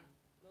turn.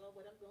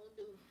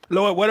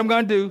 Lord, what I'm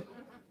going to do.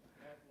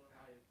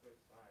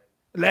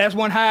 Last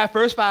one hired,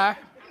 first fire.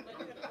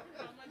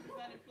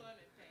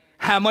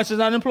 How much is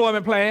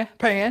unemployment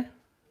paying?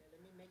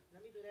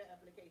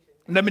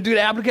 Let me do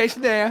the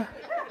application there.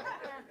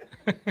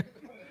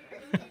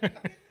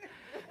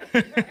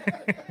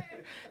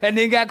 And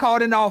then got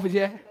called in the office,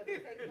 yeah?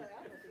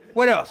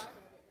 What else?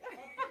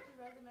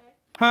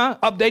 Huh?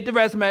 Update the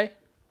resume.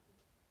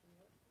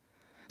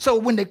 So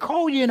when they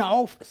call you in the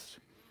office,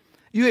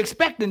 you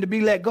expect them to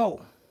be let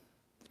go.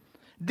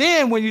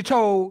 Then when you're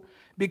told,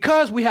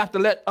 because we have to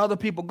let other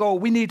people go,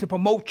 we need to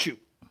promote you.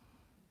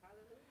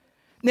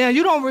 Now,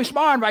 you don't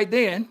respond right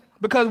then,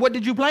 because what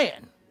did you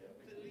plan?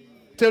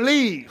 To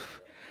leave.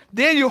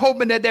 Then you're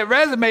hoping that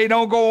resume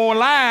don't go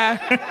online.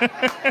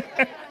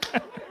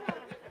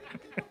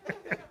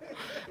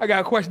 I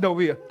got a question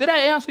over here. Did I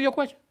answer your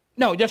question?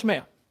 No, yes,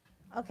 ma'am.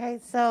 Okay,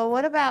 so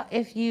what about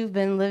if you've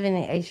been living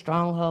in a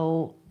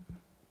stronghold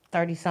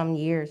 30-some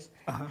years?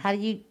 How do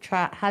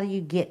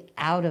you get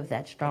out of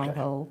that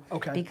stronghold?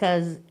 Okay.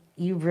 Because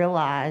you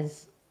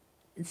realize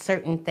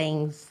certain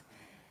things,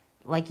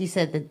 like you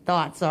said, the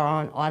thoughts are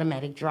on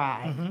automatic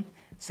drive.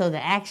 So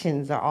the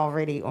actions are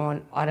already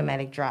on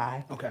automatic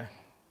drive. Okay.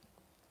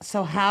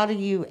 So how do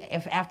you,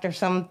 if after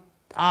some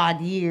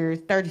odd years,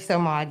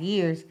 30-some odd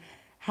years,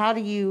 how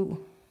do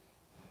you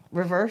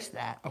reverse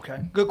that? Okay,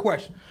 good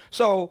question.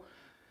 So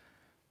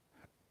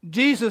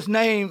Jesus'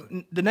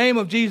 name, the name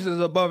of Jesus is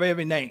above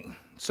every name.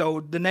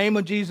 So the name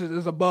of Jesus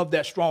is above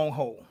that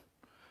stronghold.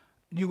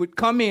 You would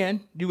come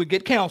in, you would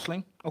get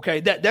counseling. Okay,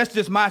 that's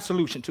just my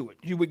solution to it.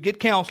 You would get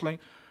counseling,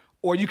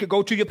 or you could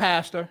go to your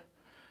pastor.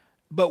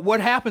 But what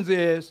happens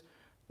is,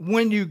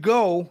 when you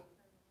go,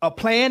 a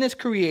plan is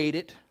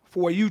created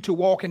for you to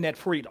walk in that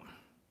freedom.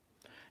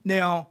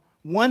 Now,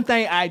 one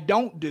thing I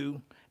don't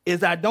do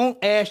is I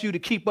don't ask you to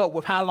keep up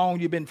with how long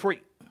you've been free.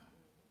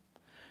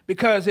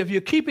 Because if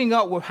you're keeping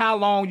up with how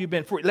long you've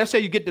been free, let's say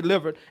you get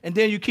delivered, and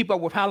then you keep up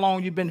with how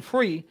long you've been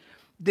free,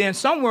 then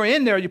somewhere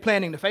in there you're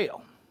planning to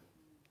fail.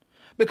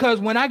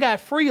 Because when I got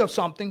free of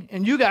something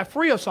and you got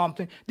free of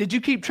something, did you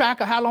keep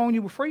track of how long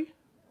you were free?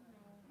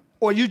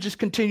 Or you just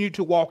continued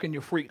to walk in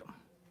your freedom?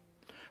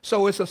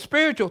 So it's a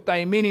spiritual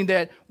thing, meaning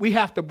that we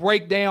have to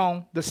break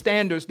down the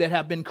standards that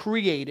have been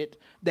created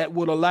that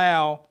would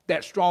allow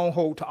that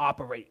stronghold to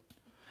operate.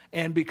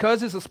 And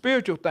because it's a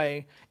spiritual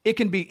thing, it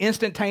can be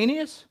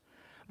instantaneous,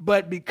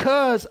 but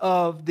because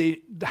of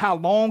how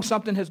long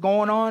something has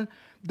gone on,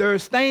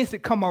 there's things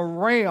that come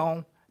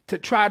around to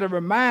try to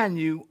remind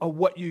you of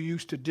what you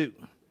used to do.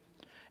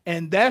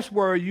 And that's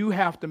where you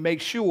have to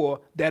make sure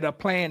that a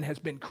plan has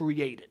been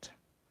created.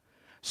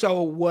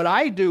 So what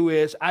I do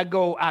is I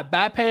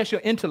bypass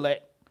your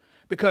intellect,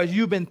 because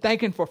you've been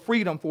thinking for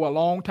freedom for a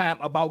long time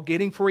about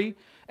getting free,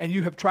 and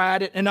you have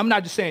tried it. And I'm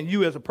not just saying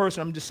you as a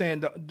person, I'm just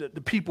saying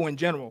the people in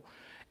general.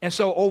 And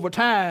so over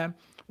time,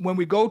 when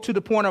we go to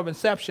the point of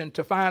inception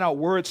to find out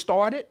where it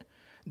started,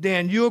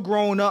 then you're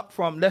grown up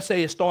from, let's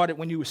say it started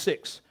when you were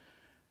 6.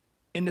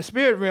 In the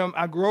spirit realm,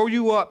 I grow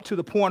you up to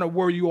the point of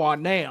where you are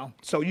now.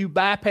 So you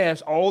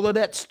bypass all of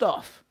that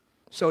stuff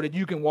so that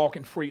you can walk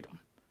in freedom.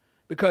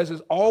 Because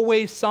there's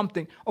always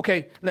something.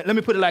 Okay, let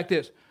me put it like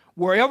this.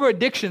 Wherever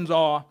addictions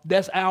are,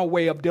 that's our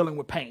way of dealing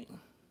with pain.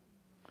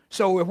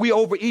 So if we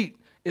overeat,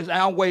 it's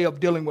our way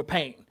of dealing with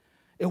pain.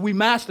 If we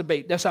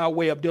masturbate, that's our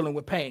way of dealing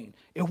with pain.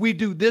 If we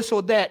do this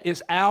or that,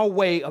 it's our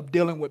way of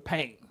dealing with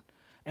pain.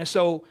 And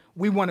so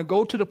we want to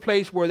go to the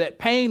place where that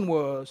pain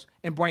was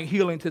and bring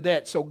healing to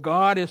that. So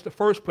God is the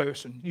first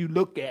person you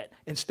look at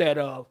instead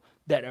of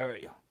that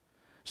area.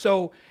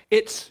 So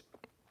it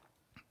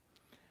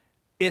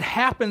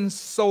happens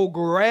so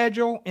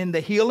gradual in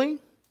the healing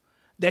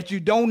that you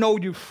don't know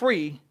you're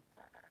free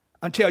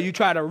until you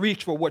try to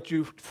reach for what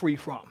you're free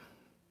from.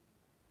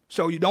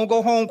 So you don't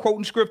go home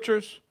quoting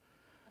scriptures.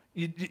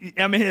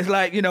 It's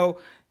like,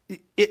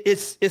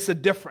 it's a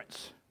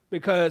difference.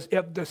 Because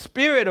if the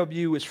spirit of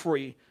you is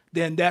free,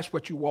 then that's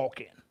what you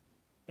walk in.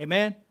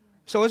 Amen?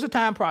 So it's a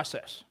time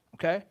process,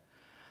 okay?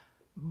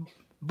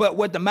 But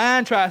what the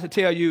mind tries to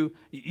tell you,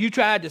 you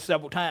tried this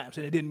several times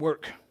and it didn't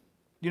work.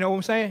 You know what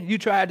I'm saying? You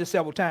tried this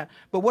several times.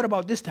 But what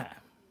about this time?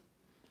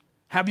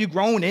 Have you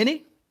grown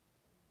any?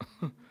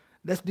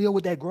 Let's deal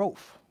with that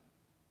growth.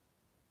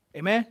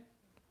 Amen?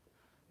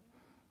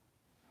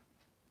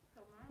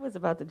 It was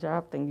about the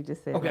job thing you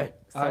just said. Okay. Right?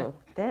 So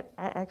that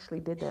I actually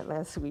did that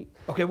last week.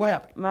 Okay, what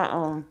happened?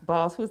 My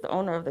boss, who's the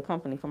owner of the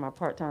company for my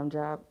part-time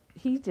job,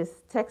 he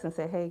just texted and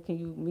said, "Hey, can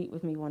you meet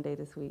with me one day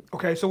this week?"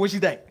 Okay, so what'd you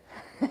think?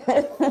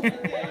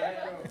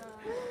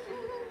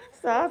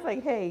 So I was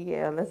like, "Hey,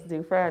 yeah, let's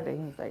do Friday."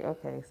 He's like,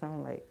 "Okay." So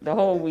I'm like, the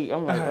whole week,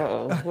 I'm like,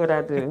 "Uh-oh, what'd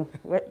I do?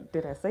 What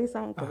did I say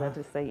something? Because I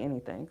just say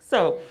anything."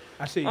 So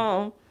I see.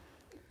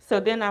 So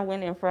then I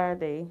went in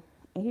Friday,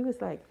 and he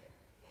was like,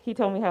 he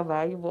told me how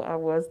valuable I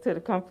was to the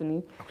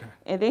company. Okay.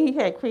 And then he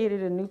had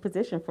created a new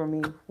position for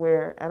me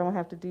where I don't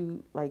have to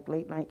do like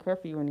late night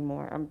curfew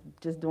anymore. I'm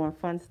just doing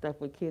fun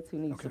stuff with kids who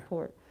need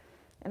support.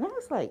 And I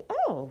was like,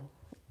 oh,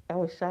 I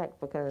was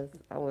shocked because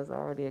I was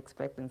already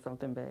expecting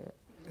something bad.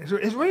 It's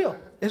real.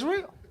 It's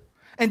real.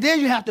 And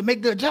then you have to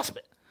make the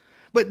adjustment.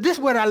 But this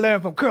is what I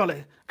learned from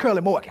Curly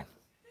Morgan.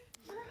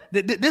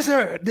 This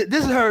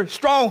is her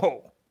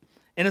stronghold,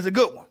 and it's a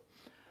good one.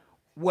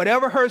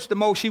 Whatever hurts the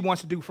most, she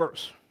wants to do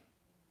first.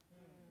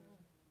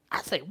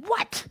 I say,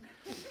 what?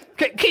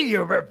 Can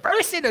you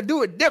reverse it or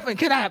do it different?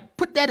 Can I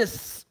put that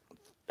as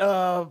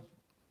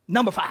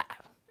number 5?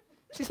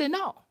 She said,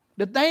 no.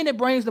 The thing that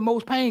brings the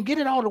most pain, get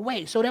it all the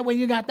way so that way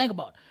you got to think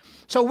about it.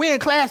 So we're in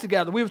class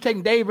together. We were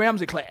taking Dave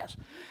Ramsey class.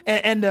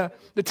 And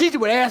the teacher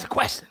would ask a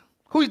question.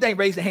 Who do you think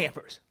raised their hand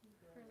first?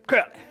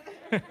 Curly.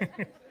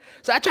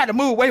 So I tried to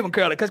move away from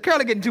Curly because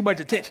Curly getting too much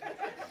attention.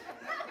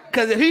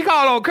 Because if he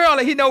called on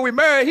Curly, he know we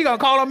married, he going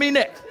to call on me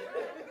next.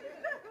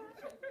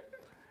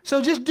 So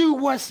just do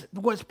what's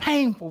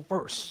painful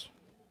first.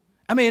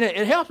 I mean,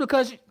 it helps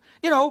because,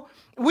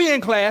 we in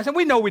class and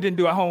we know we didn't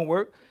do our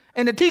homework.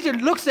 And the teacher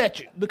looks at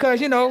you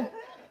because,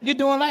 you're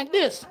doing like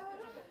this.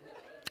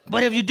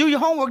 But if you do your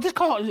homework, just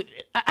call.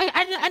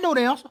 I know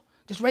the answer.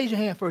 Just raise your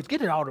hand first.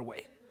 Get it out of the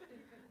way.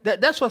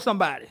 That's for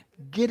somebody.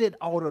 Get it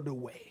out of the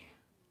way.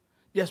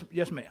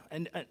 Yes, ma'am.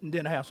 And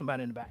then I have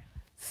somebody in the back.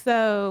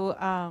 So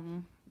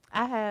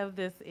I have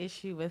this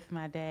issue with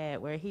my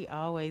dad where he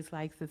always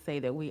likes to say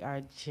that we are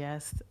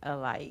just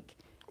alike.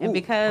 And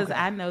because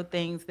I know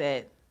things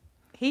that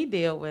he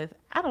deal with,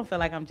 I don't feel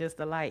like I'm just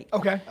alike.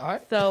 Okay, all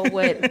right. So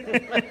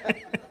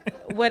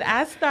what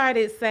I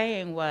started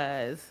saying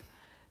was,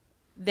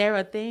 there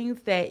are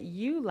things that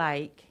you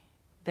like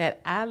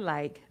that I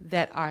like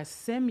that are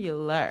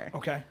similar.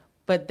 Okay.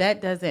 But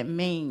that doesn't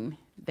mean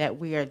that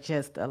we are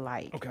just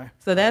alike. Okay.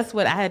 So that's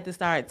what I had to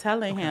start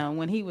telling him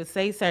when he would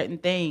say certain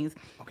things,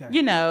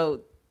 you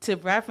know, to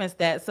reference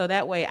that. So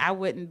that way I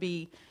wouldn't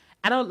be,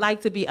 I don't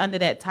like to be under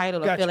that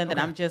title of feeling that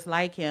I'm just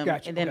like him.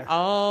 And then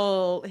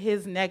all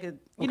his negative,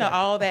 you know,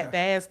 all that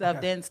bad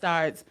stuff then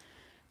starts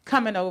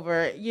coming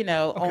over, you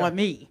know, on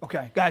me.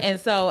 Okay, gotcha. And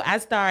so I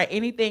start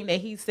anything that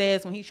he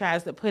says when he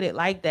tries to put it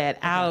like that,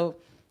 I'll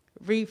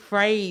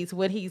rephrase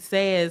what he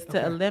says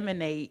to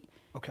eliminate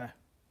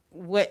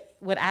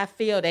what I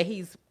feel that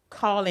he's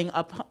calling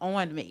up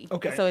on me.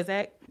 Okay. So is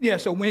that? Yeah.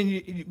 So when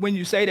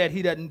you say that,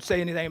 he doesn't say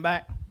anything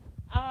back.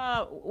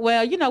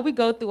 Well, you know, we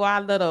go through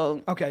our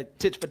little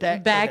tits for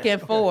tat, back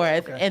and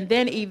forth, and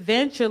then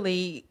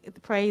eventually,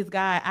 praise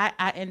God,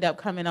 I end up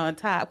coming on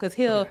top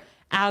because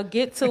I'll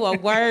get to a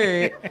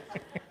word,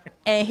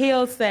 and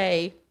he'll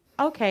say,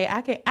 "Okay,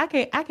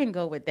 I can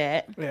go with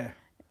that." Yeah.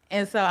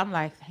 And so I'm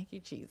like, "Thank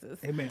you, Jesus."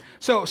 Amen.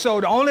 So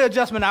the only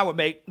adjustment I would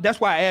make, that's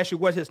why I asked you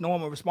what his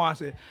normal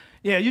response is.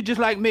 Yeah, you're just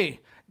like me.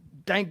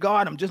 Thank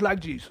God I'm just like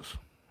Jesus.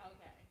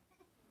 Okay.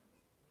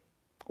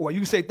 Or you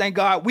can say, thank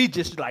God we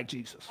just like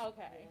Jesus.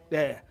 Okay. Yeah.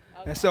 Okay.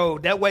 And so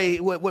that way,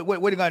 what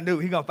are you going to do?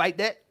 He going to fight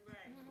that? Right.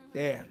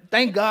 Yeah.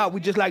 Thank God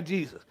we just like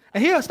Jesus.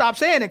 And he'll stop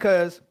saying it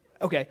because,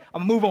 okay,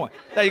 I'm going to move on.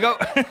 There you go.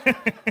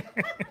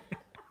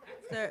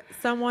 Sir,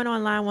 someone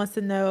online wants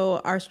to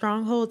know, are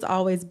strongholds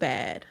always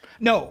bad?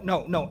 No,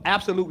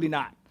 absolutely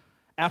not.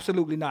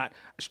 Absolutely not.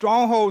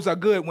 Strongholds are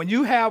good. When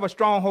you have a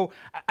stronghold,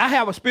 I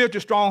have a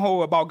spiritual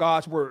stronghold about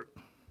God's word.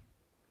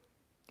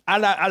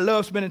 I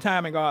love spending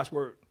time in God's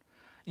word.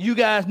 You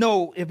guys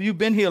know, if you've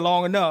been here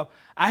long enough,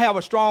 I have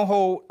a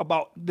stronghold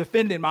about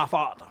defending my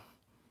father.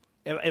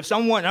 If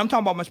someone, I'm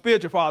talking about my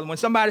spiritual father, when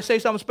somebody say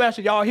something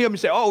special, y'all hear me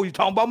say, oh, you're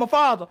talking about my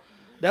father.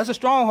 That's a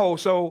stronghold.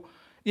 So,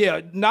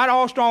 yeah, not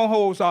all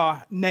strongholds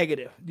are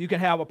negative. You can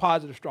have a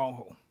positive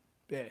stronghold.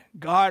 Yeah,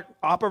 God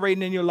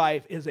operating in your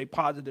life is a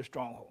positive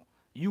stronghold.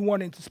 You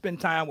wanting to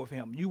spend time with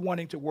him. You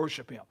wanting to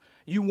worship him.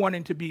 You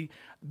wanting to be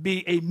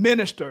a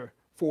minister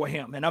for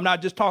him. And I'm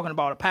not just talking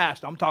about a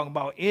pastor. I'm talking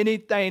about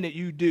anything that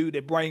you do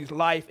that brings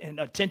life and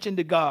attention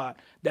to God.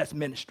 That's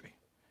ministry.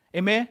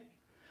 Amen?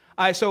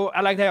 All right, so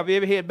I'd like to have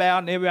every head bowed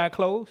and every eye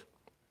closed.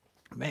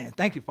 Man,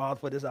 thank you, Father,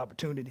 for this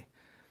opportunity.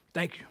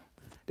 Thank you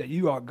that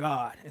you are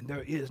God and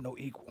there is no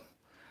equal.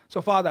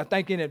 So, Father, I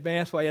thank you in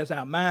advance for as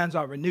our minds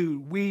are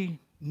renewed, we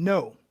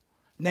know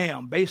now,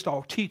 based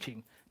off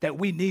teaching, that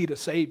we need a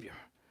Savior.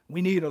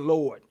 We need a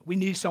Lord. We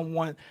need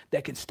someone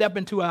that can step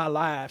into our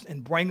lives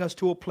and bring us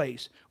to a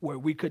place where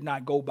we could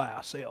not go by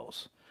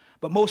ourselves.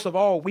 But most of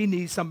all, we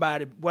need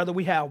somebody, whether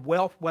we have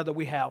wealth, whether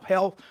we have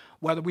health,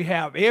 whether we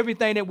have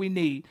everything that we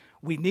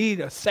need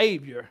a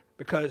Savior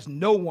because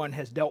no one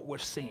has dealt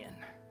with sin.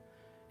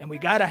 And we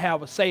got to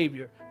have a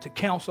Savior to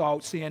counsel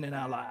out sin in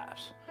our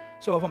lives.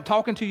 So if I'm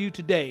talking to you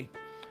today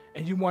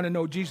and you want to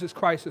know Jesus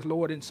Christ as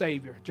Lord and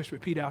Savior, just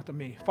repeat after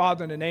me.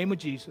 Father, in the name of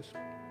Jesus,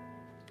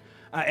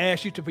 I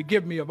ask you to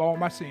forgive me of all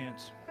my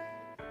sins.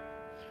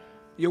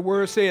 Your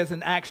word says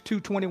in Acts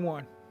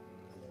 2:21,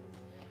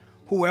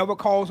 whoever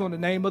calls on the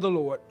name of the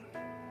Lord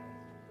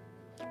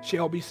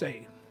shall be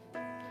saved.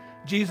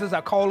 Jesus,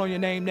 I call on your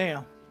name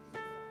now.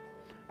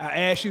 I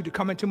ask you to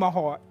come into my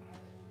heart.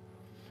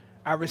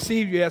 I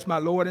receive you as my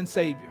Lord and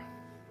Savior.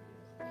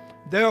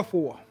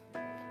 Therefore,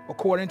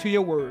 according to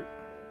your word,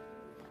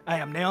 I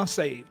am now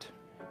saved.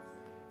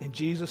 In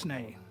Jesus'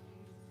 name,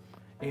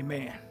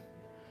 amen.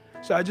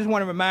 So I just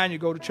want to remind you,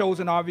 go to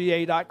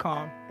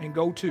chosenrva.com and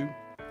go to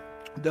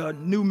the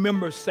new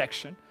members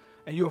section,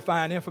 and you'll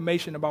find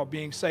information about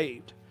being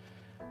saved.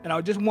 And I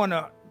just want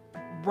to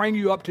bring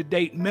you up to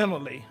date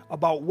mentally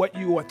about what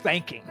you are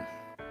thinking.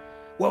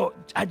 Well,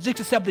 I just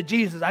accepted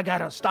Jesus. I got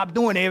to stop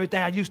doing everything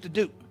I used to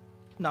do.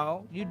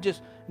 No, you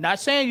just, not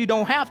saying you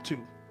don't have to,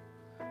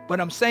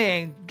 but I'm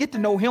saying get to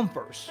know him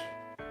first.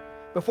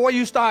 Before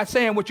you start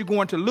saying what you're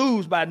going to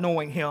lose by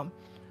knowing him,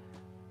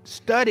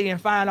 study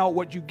and find out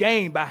what you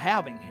gain by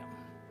having him.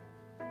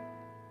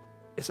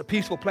 It's a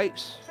peaceful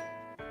place.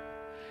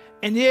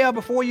 And yeah,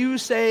 before you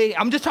say,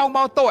 I'm just talking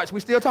about thoughts. We're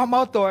still talking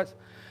about thoughts.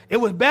 It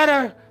was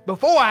better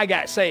before I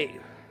got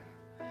saved.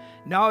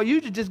 No,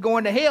 you just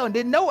going to hell and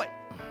didn't know it.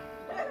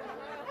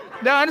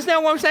 Now,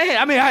 understand what I'm saying?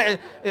 I mean,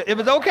 if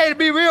it's okay to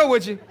be real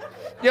with you,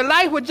 your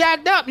life was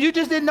jacked up. You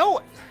just didn't know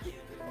it.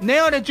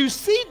 Now that you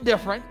see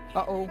different,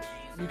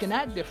 you can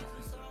act different.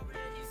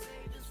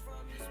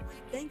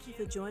 Thank you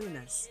for joining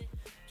us.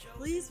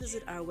 Please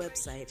visit our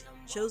website,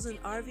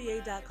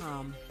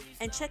 chosenrva.com,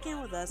 and check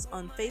in with us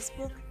on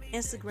Facebook,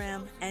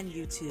 Instagram, and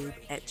YouTube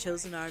at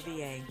Chosen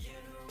RVA.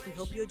 We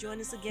hope you'll join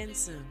us again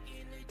soon.